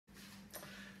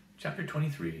Chapter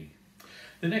 23.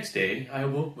 The next day, I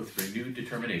awoke with renewed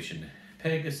determination.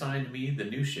 Peg assigned me the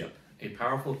new ship, a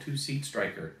powerful two-seat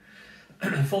striker,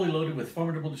 fully loaded with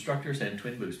formidable destructors and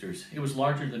twin boosters. It was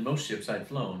larger than most ships I'd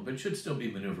flown, but should still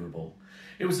be maneuverable.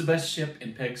 It was the best ship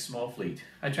in Peg's small fleet.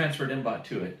 I transferred Mbot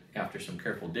to it. After some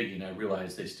careful digging, I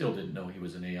realized they still didn't know he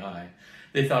was an AI.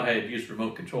 They thought I had used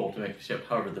remote control to make the ship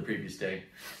hover the previous day.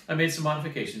 I made some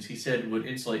modifications he said would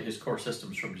insulate his core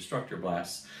systems from destructor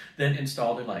blasts, then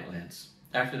installed a light lance.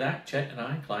 After that, Chet and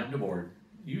I climbed aboard.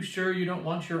 "You sure you don't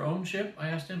want your own ship?" I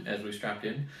asked him as we strapped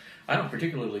in. "I don't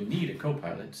particularly need a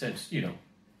co-pilot since,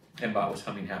 Mbot was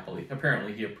humming happily.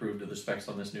 Apparently he approved of the specs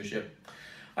on this new ship.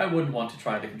 "I wouldn't want to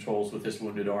try the controls with this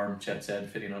wounded arm," Chet said,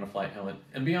 fitting on a flight helmet.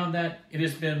 "And beyond that, it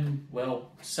has been,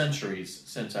 centuries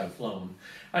since I've flown.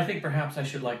 I think perhaps I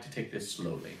should like to take this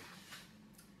slowly."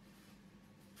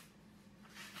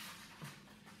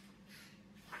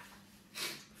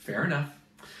 Fair enough.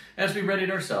 As we readied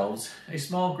ourselves, a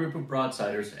small group of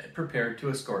broadsiders prepared to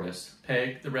escort us,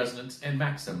 Peg, the Resonance, and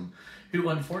Maxim, who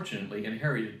unfortunately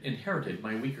inherited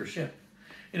my weaker ship.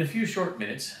 In a few short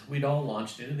minutes, we'd all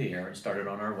launched into the air and started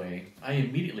on our way. I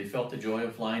immediately felt the joy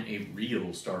of flying a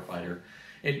real starfighter.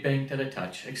 It banked at a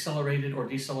touch, accelerated or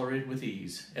decelerated with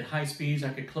ease. At high speeds, I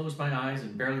could close my eyes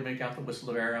and barely make out the whistle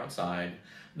of air outside.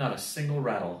 Not a single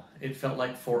rattle. It felt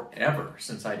like forever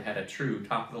since I'd had a true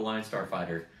top-of-the-line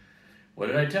starfighter. "What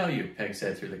did I tell you?" Peg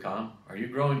said through the comm. "Are you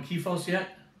growing Kifos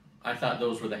yet?" I thought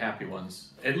those were the happy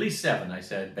ones. "At least 7, I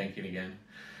said, banking again.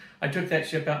 "I took that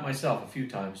ship out myself a few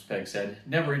times," Peg said.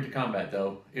 "Never into combat,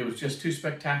 though. It was just too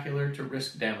spectacular to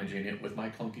risk damaging it with my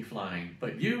clunky flying.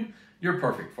 But you're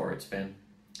perfect for it, Spin."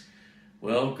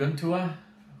 Will Guntua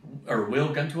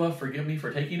forgive me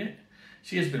for taking it?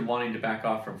 "She has been wanting to back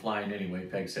off from flying anyway,"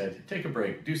 Peg said. "Take a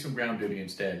break. Do some ground duty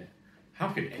instead." How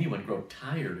could anyone grow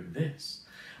tired of this?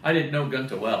 I didn't know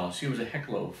Gunta well. She was a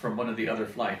Heklo from one of the other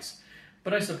flights.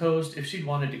 But I supposed if she'd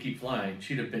wanted to keep flying,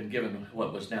 she'd have been given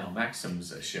what was now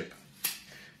Maxim's ship.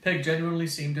 Peg genuinely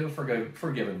seemed to have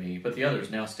forgiven me, but the others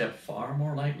now stepped far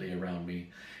more lightly around me.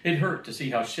 It hurt to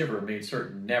see how Shiver made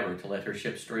certain never to let her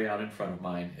ship stray out in front of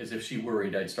mine, as if she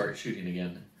worried I'd start shooting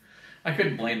again. I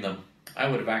couldn't blame them. I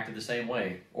would have acted the same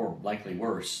way, or likely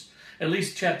worse. At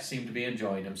least Chet seemed to be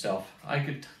enjoying himself. I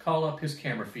could call up his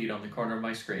camera feed on the corner of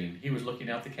my screen. He was looking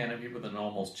out the canopy with an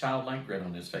almost childlike grin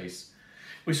on his face.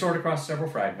 We soared across several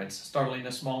fragments, startling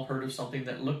a small herd of something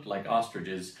that looked like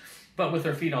ostriches, but with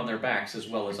their feet on their backs as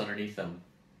well as underneath them.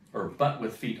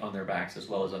 With feet on their backs as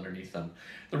well as underneath them.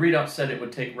 The readout said it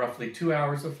would take roughly 2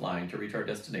 hours of flying to reach our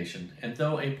destination, and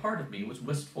though a part of me was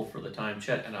wistful for the time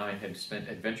Chet and I had spent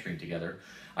adventuring together,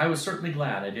 I was certainly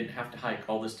glad I didn't have to hike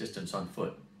all this distance on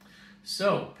foot.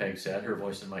 "So," Peg said, her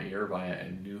voice in my ear via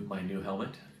my new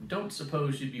helmet, "don't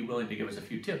suppose you'd be willing to give us a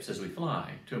few tips as we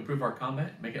fly, to improve our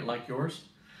combat, make it like yours?"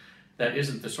 "That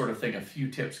isn't the sort of thing a few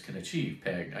tips can achieve,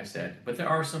 Peg," I said, "but there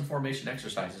are some formation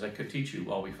exercises I could teach you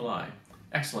while we fly."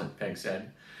 "Excellent," Peg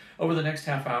said. Over the next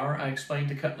half hour, I explained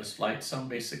to Cutlass Flight some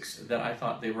basics that I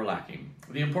thought they were lacking.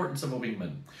 The importance of a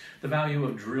wingman, the value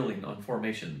of drilling on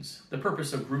formations, the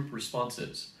purpose of group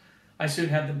responses. I soon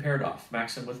had them paired off,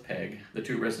 Maxim with Peg, the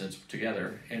two Resonants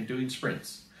together, and doing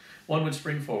sprints. One would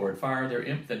spring forward, fire their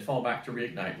imp, then fall back to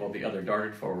reignite while the other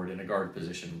darted forward in a guard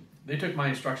position. They took my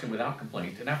instruction without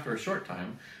complaint, and after a short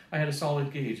time, I had a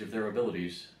solid gauge of their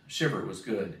abilities. Shiver was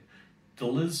good.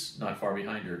 Deliz not far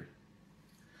behind her.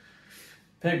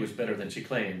 Peg was better than she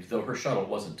claimed, though her shuttle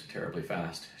wasn't terribly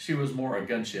fast. She was more a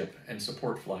gunship and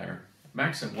support flyer.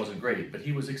 Maxim wasn't great, but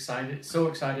he was so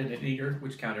excited and eager,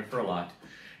 which counted for a lot.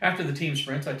 After the team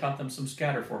sprints, I taught them some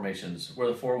scatter formations, where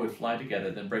the four would fly together,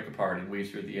 then break apart and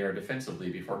weave through the air defensively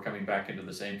before coming back into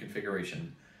the same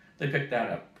configuration. They picked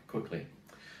that up quickly.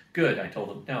 "Good," I told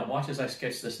them. "Now watch as I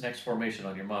sketch this next formation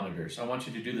on your monitors. I want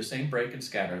you to do the same break and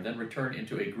scatter, then return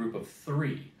into a group of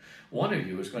 3. One of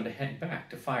you is going to head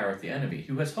back to fire at the enemy,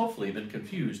 who has hopefully been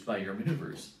confused by your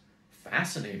maneuvers."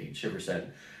 "Fascinating," Shiver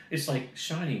said. "It's like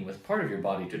shining with part of your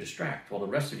body to distract while the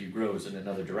rest of you grows in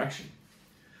another direction."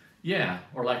 "Yeah,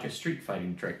 or like a street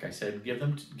fighting trick," I said.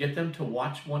 Get them to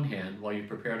watch one hand while you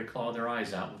prepare to claw their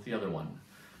eyes out with the other one."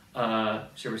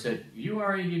 Shiver said. "You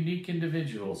are a unique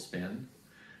individual, Spin."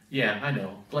 "Yeah, I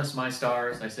know. Bless my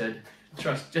stars," I said.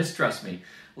 Just trust me.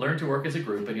 Learn to work as a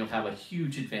group and you'll have a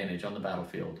huge advantage on the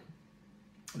battlefield."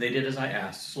 They did as I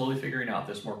asked, slowly figuring out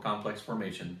this more complex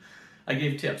formation. I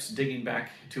gave tips, digging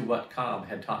back to what Cobb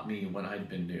had taught me when I'd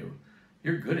been new.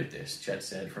 "You're good at this," Chet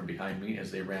said from behind me as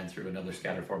they ran through another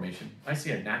scatter formation. "I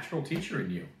see a natural teacher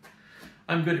in you."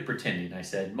 "I'm good at pretending," I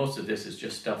said. "Most of this is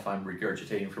just stuff I'm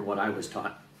regurgitating for what I was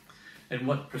taught." "And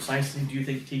what precisely do you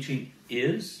think teaching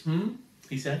is?"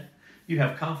 he said. You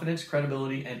have confidence,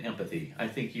 credibility, and empathy. I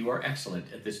think you are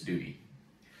excellent at this duty.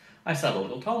 I sat a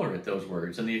little taller at those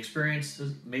words, and the experience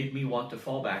made me want to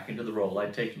fall back into the role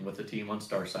I'd taken with the team on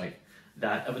Starsight,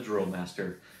 that of a drill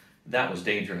master. That was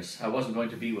dangerous. I wasn't going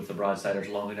to be with the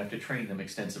Broadsiders long enough to train them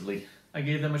extensively. I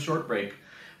gave them a short break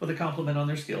with a compliment on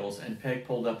their skills, and Peg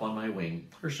pulled up on my wing.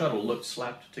 Her shuttle looked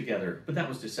slapped together, but that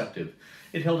was deceptive.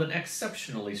 It held an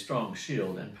exceptionally strong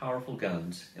shield and powerful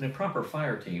guns. In a proper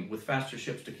fire team, with faster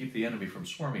ships to keep the enemy from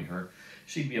swarming her,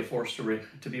 she'd be a force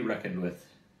to be reckoned with.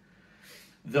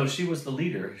 Though she was the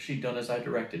leader, she'd done as I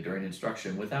directed during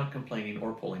instruction without complaining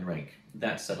or pulling rank.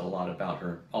 That said a lot about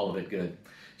her, all of it good.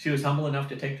 She was humble enough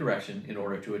to take direction in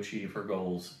order to achieve her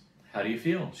goals. How do you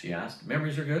feel? She asked.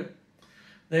 Memories are good?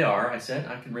 They are, I said.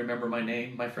 I can remember my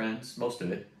name, my friends, most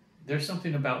of it. There's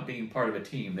something about being part of a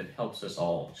team that helps us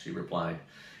all, she replied.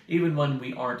 Even when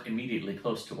we aren't immediately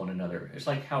close to one another. It's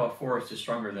like how a forest is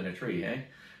stronger than a tree, eh?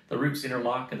 The roots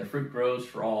interlock and the fruit grows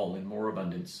for all in more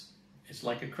abundance. It's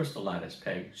like a crystal lattice,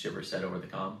 Peg, Shiver said over the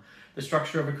comm. The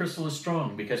structure of a crystal is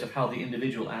strong because of how the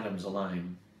individual atoms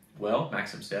align. Well,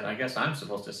 Maxim said, I guess I'm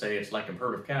supposed to say it's like a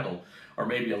herd of cattle, or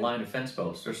maybe a line of fence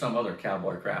posts, or some other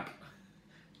cowboy crap.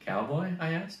 Cowboy?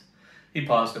 I asked. He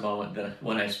paused a moment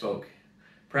when I spoke.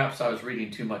 Perhaps I was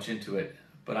reading too much into it,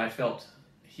 but I felt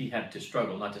he had to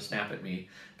struggle not to snap at me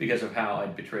because of how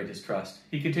I'd betrayed his trust.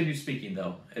 He continued speaking,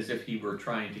 though, as if he were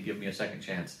trying to give me a second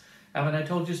chance. Haven't I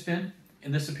told you, Spin?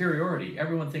 In the superiority,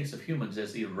 everyone thinks of humans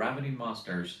as the ravening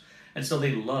monsters, and so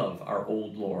they love our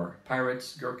old lore.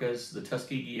 Pirates, Gurkhas, the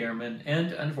Tuskegee Airmen,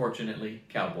 and, unfortunately,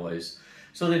 cowboys.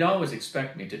 So they'd always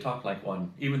expect me to talk like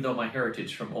one, even though my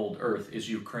heritage from old Earth is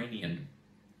Ukrainian.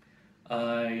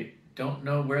 I don't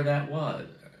know where that was,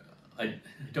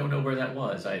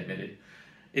 I admitted.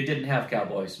 It didn't have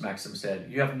cowboys, Maxim said.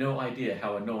 You have no idea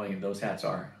how annoying those hats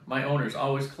are. My owners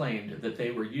always claimed that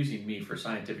they were using me for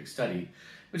scientific study,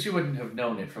 but you wouldn't have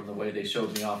known it from the way they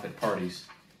showed me off at parties.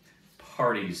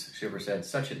 Parties, Shiver said.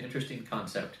 Such an interesting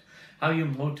concept. How you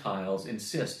motiles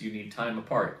insist you need time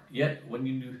apart, yet when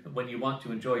you want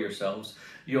to enjoy yourselves,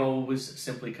 you always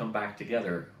simply come back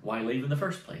together. Why leave in the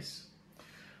first place?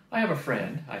 I have a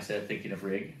friend, I said, thinking of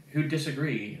Rig, who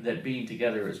disagree that being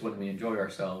together is when we enjoy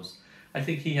ourselves. I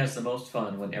think he has the most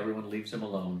fun when everyone leaves him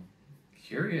alone.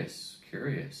 Curious,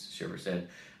 Shiver said,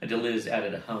 until Liz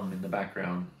added a hum in the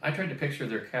background. I tried to picture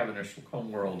their cavernous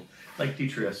home world, like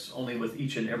Detrius, only with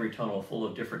each and every tunnel full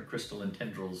of different crystalline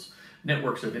tendrils,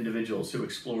 networks of individuals who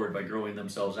explored by growing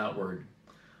themselves outward.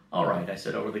 All right, I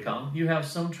said over the comm, you have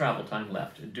some travel time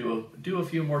left. Do a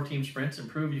few more team sprints and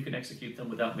prove you can execute them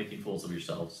without making fools of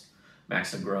yourselves.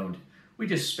 Maxim groaned. We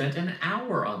just spent an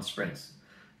hour on sprints.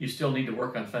 You still need to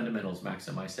work on fundamentals,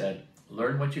 Maxim, I said.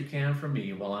 Learn what you can from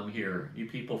me while I'm here. You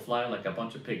people fly like a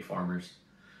bunch of pig farmers.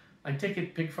 I take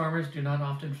it pig farmers do not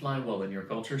often fly well in your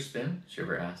culture, Spin?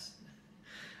 Shiver asked.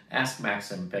 Ask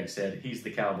Maxim, Peg said. He's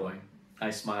the cowboy. I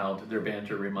smiled, their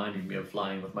banter reminding me of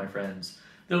flying with my friends,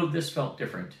 though this felt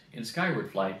different. In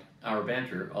skyward flight, our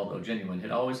banter, although genuine,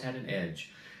 had always had an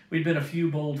edge. We'd been a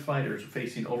few bold fighters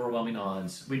facing overwhelming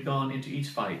odds. We'd gone into each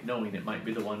fight knowing it might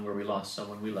be the one where we lost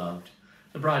someone we loved.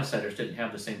 The Broadsiders didn't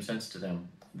have the same sense to them.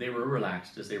 They were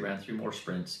relaxed as they ran through more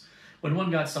sprints. When one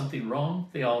got something wrong,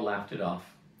 they all laughed it off.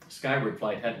 Skyward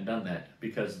flight hadn't done that,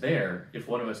 because there, if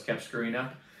one of us kept screwing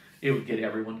up, it would get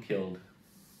everyone killed.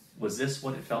 Was this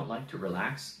what it felt like to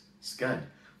relax? Scud.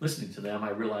 Listening to them, I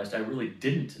realized I really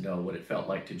didn't know what it felt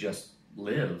like to just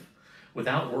live,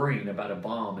 without worrying about a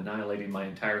bomb annihilating my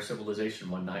entire civilization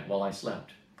one night while I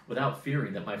slept, without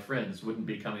fearing that my friends wouldn't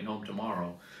be coming home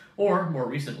tomorrow, or, more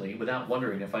recently, without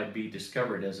wondering if I'd be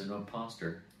discovered as an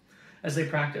imposter. As they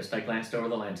practiced, I glanced over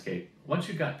the landscape. Once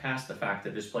you got past the fact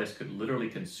that this place could literally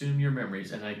consume your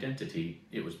memories and identity,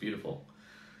 it was beautiful.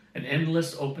 An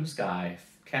endless open sky,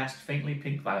 cast faintly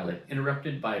pink-violet,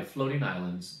 interrupted by floating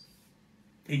islands.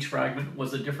 Each fragment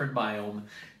was a different biome,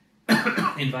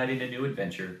 inviting a new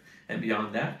adventure, and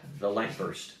beyond that, the light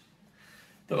burst.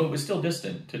 Though it was still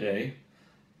distant, today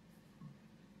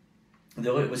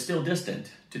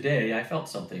I felt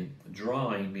something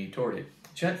drawing me toward it.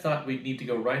 Chet thought we'd need to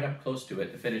go right up close to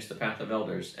it to finish the Path of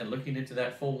Elders, and looking into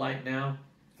that full light now,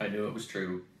 I knew it was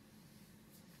true.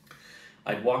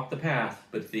 I'd walk the path,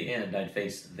 but at the end I'd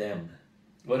face them.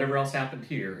 Whatever else happened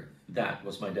here, that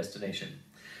was my destination.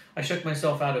 I shook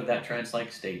myself out of that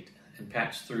trance-like state and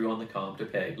patched through on the comm to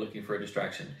Peg, looking for a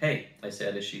distraction. Hey, I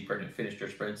said as she finished her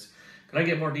sprints, could I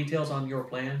get more details on your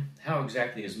plan? How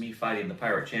exactly is me fighting the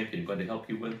pirate champion going to help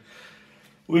you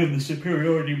win the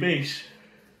superiority base?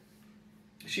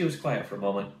 She was quiet for a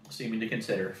moment, seeming to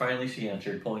consider. Finally, she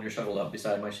answered, pulling her shuttle up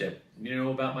beside my ship. You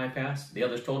know about my past? The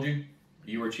others told you?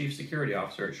 You were chief security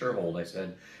officer at Sherhold, I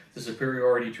said. The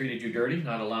superiority treated you dirty,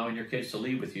 not allowing your kids to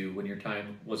leave with you when your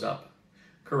time was up.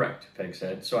 Correct, Peg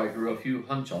said, so I grew a few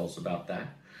hunchals about that.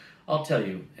 I'll tell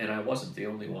you, and I wasn't the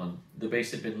only one. The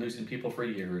base had been losing people for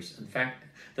years. In fact,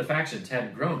 the factions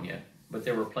hadn't grown yet, but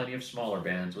there were plenty of smaller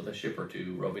bands with a ship or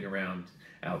two roving around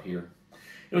out here.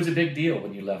 It was a big deal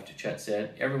when you left, Chet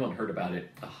said. Everyone heard about it.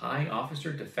 A high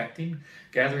officer defecting,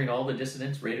 gathering all the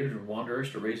dissidents, raiders, and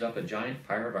wanderers to raise up a giant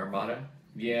pirate armada.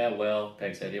 Yeah, well,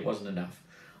 Peg said, it wasn't enough.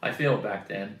 I failed back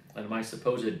then, and my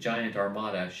supposed giant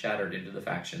armada shattered into the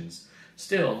factions.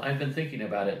 Still, I've been thinking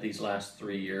about it these last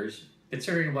 3 years,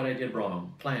 considering what I did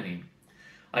wrong, planning.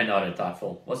 I nodded,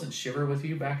 thoughtful. Wasn't Shiver with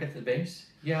you back at the base?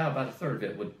 Yeah, about a third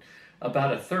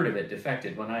of it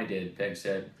defected when I did, Peg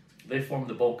said. They formed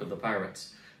the bulk of the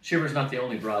pirates. Shiver's not the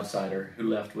only broadsider who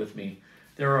left with me.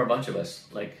 There are a bunch of us,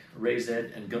 like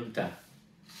Rezed and Gunta.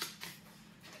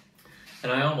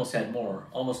 And I almost had more,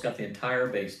 almost got the entire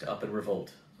base to up in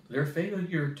revolt. Their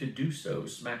failure to do so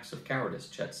smacks of cowardice,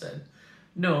 Chet said.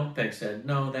 No, Peg said,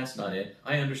 no, that's not it.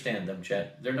 I understand them,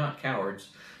 Chet. They're not cowards,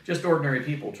 just ordinary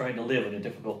people trying to live in a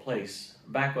difficult place.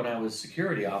 Back when I was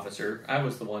security officer, I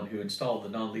was the one who installed the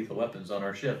non-lethal weapons on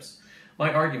our ships.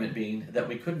 My argument being that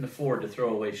we couldn't afford to throw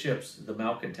away ships the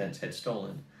malcontents had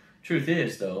stolen. Truth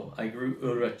is, though, I grew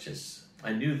urachus.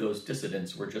 I knew those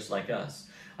dissidents were just like us.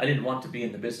 I didn't want to be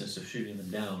in the business of shooting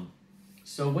them down.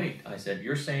 So wait, I said,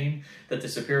 you're saying that the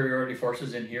superiority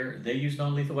forces in here, they use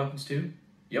non-lethal weapons too?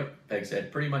 Yep, Peg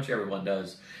said, pretty much everyone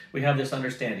does. We have this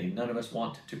understanding. None of us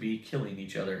want to be killing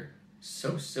each other.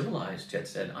 So civilized, Chet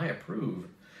said. I approve.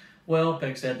 Well,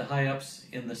 Peg said, the high-ups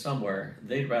in the somewhere,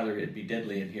 they'd rather it be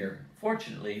deadly in here.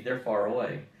 Fortunately, they're far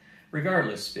away.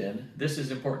 Regardless, Spin, this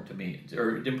is important to me,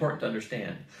 or important to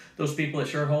understand. Those people at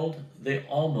Sherhold, they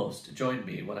almost joined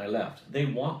me when I left. They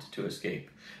want to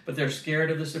escape, but they're scared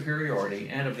of the superiority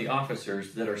and of the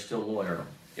officers that are still loyal.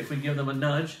 If we give them a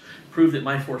nudge, prove that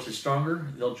my force is stronger,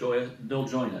 they'll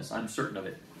join us. I'm certain of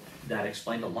it. That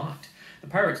explained a lot. The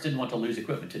pirates didn't want to lose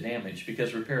equipment to damage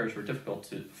because repairs were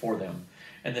difficult for them.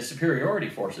 And the superiority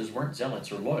forces weren't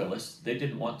zealots or loyalists. They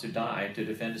didn't want to die to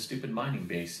defend a stupid mining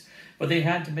base. But they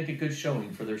had to make a good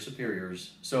showing for their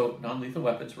superiors. So non-lethal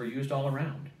weapons were used all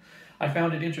around. I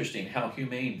found it interesting how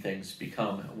humane things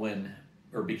became when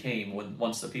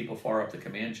once the people far up the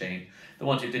command chain, the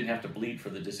ones who didn't have to bleed for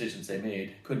the decisions they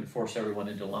made, couldn't force everyone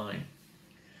into line.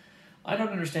 I don't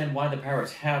understand why the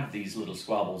pirates have these little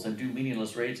squabbles and do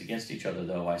meaningless raids against each other,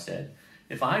 though, I said.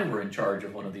 If I were in charge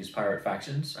of one of these pirate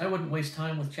factions, I wouldn't waste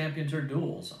time with champions or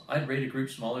duels. I'd raid a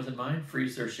group smaller than mine,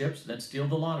 freeze their ships, then steal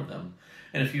the lot of them.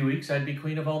 In a few weeks, I'd be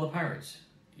queen of all the pirates.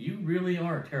 You really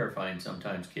are terrifying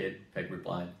sometimes, kid, Peg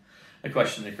replied. A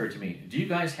question occurred to me. Do you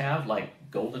guys have,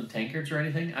 golden tankards or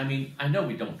anything? I mean, I know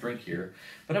we don't drink here,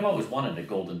 but I've always wanted a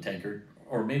golden tankard,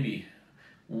 or maybe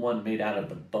one made out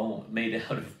of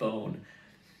bone.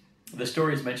 The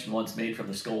stories mentioned once made from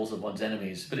the skulls of one's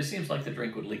enemies, but it seems like the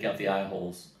drink would leak out the eye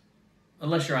holes.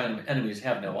 Unless your enemies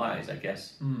have no eyes, I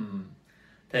guess.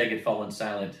 Peg had fallen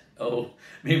silent. Oh,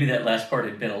 maybe that last part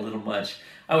had been a little much.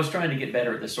 I was trying to get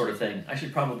better at this sort of thing. I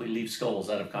should probably leave skulls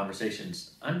out of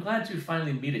conversations. I'm glad to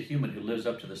finally meet a human who lives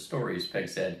up to the stories, Peg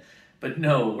said. But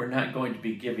no, we're not going to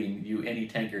be giving you any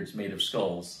tankards made of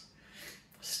skulls.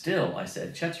 Still, I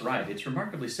said, Chet's right. It's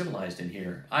remarkably civilized in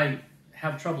here. I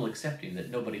have trouble accepting that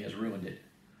nobody has ruined it.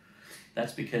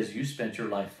 That's because you spent your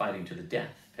life fighting to the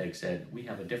death, Peg said. We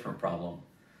have a different problem.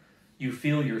 You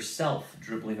feel yourself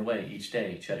dribbling away each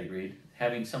day, Chet agreed.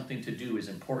 Having something to do is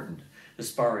important. The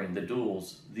sparring, the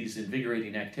duels, these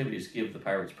invigorating activities give the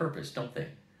pirates purpose, don't they?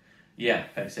 Yeah,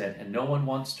 Peg said, and no one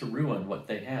wants to ruin what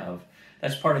they have.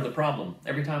 That's part of the problem.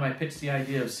 Every time I pitch the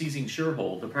idea of seizing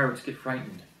Sherhold, the pirates get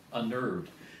frightened,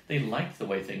 unnerved. They like the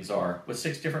way things are. With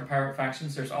 6 different pirate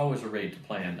factions, there's always a raid to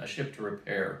plan, a ship to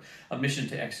repair, a mission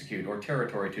to execute, or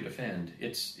territory to defend.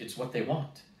 It's what they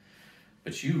want.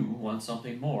 But you want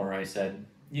something more, I said.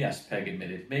 Yes, Peg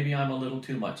admitted. Maybe I'm a little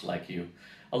too much like you.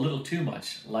 A little too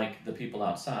much like the people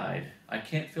outside. I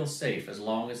can't feel safe as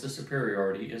long as the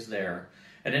superiority is there.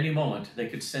 At any moment, they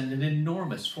could send an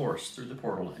enormous force through the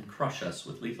portal and crush us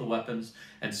with lethal weapons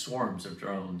and swarms of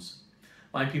drones.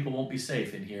 My people won't be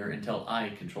safe in here until I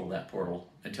control that portal,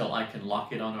 until I can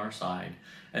lock it on our side.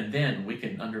 And then we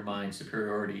can undermine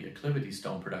superiority acclivity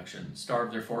stone production,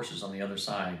 starve their forces on the other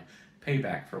side,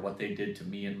 payback for what they did to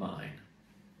me and mine.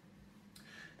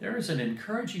 There is an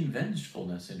encouraging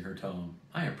vengefulness in her tone.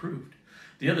 I approved.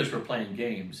 The others were playing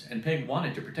games, and Peg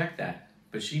wanted to protect that,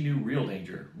 but she knew real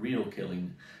danger, real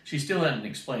killing. She still hadn't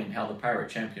explained how the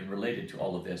pirate champion related to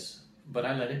all of this, but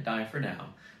I let it die for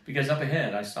now, because up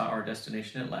ahead I saw our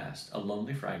destination at last, a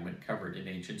lonely fragment covered in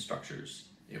ancient structures.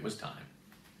 It was time.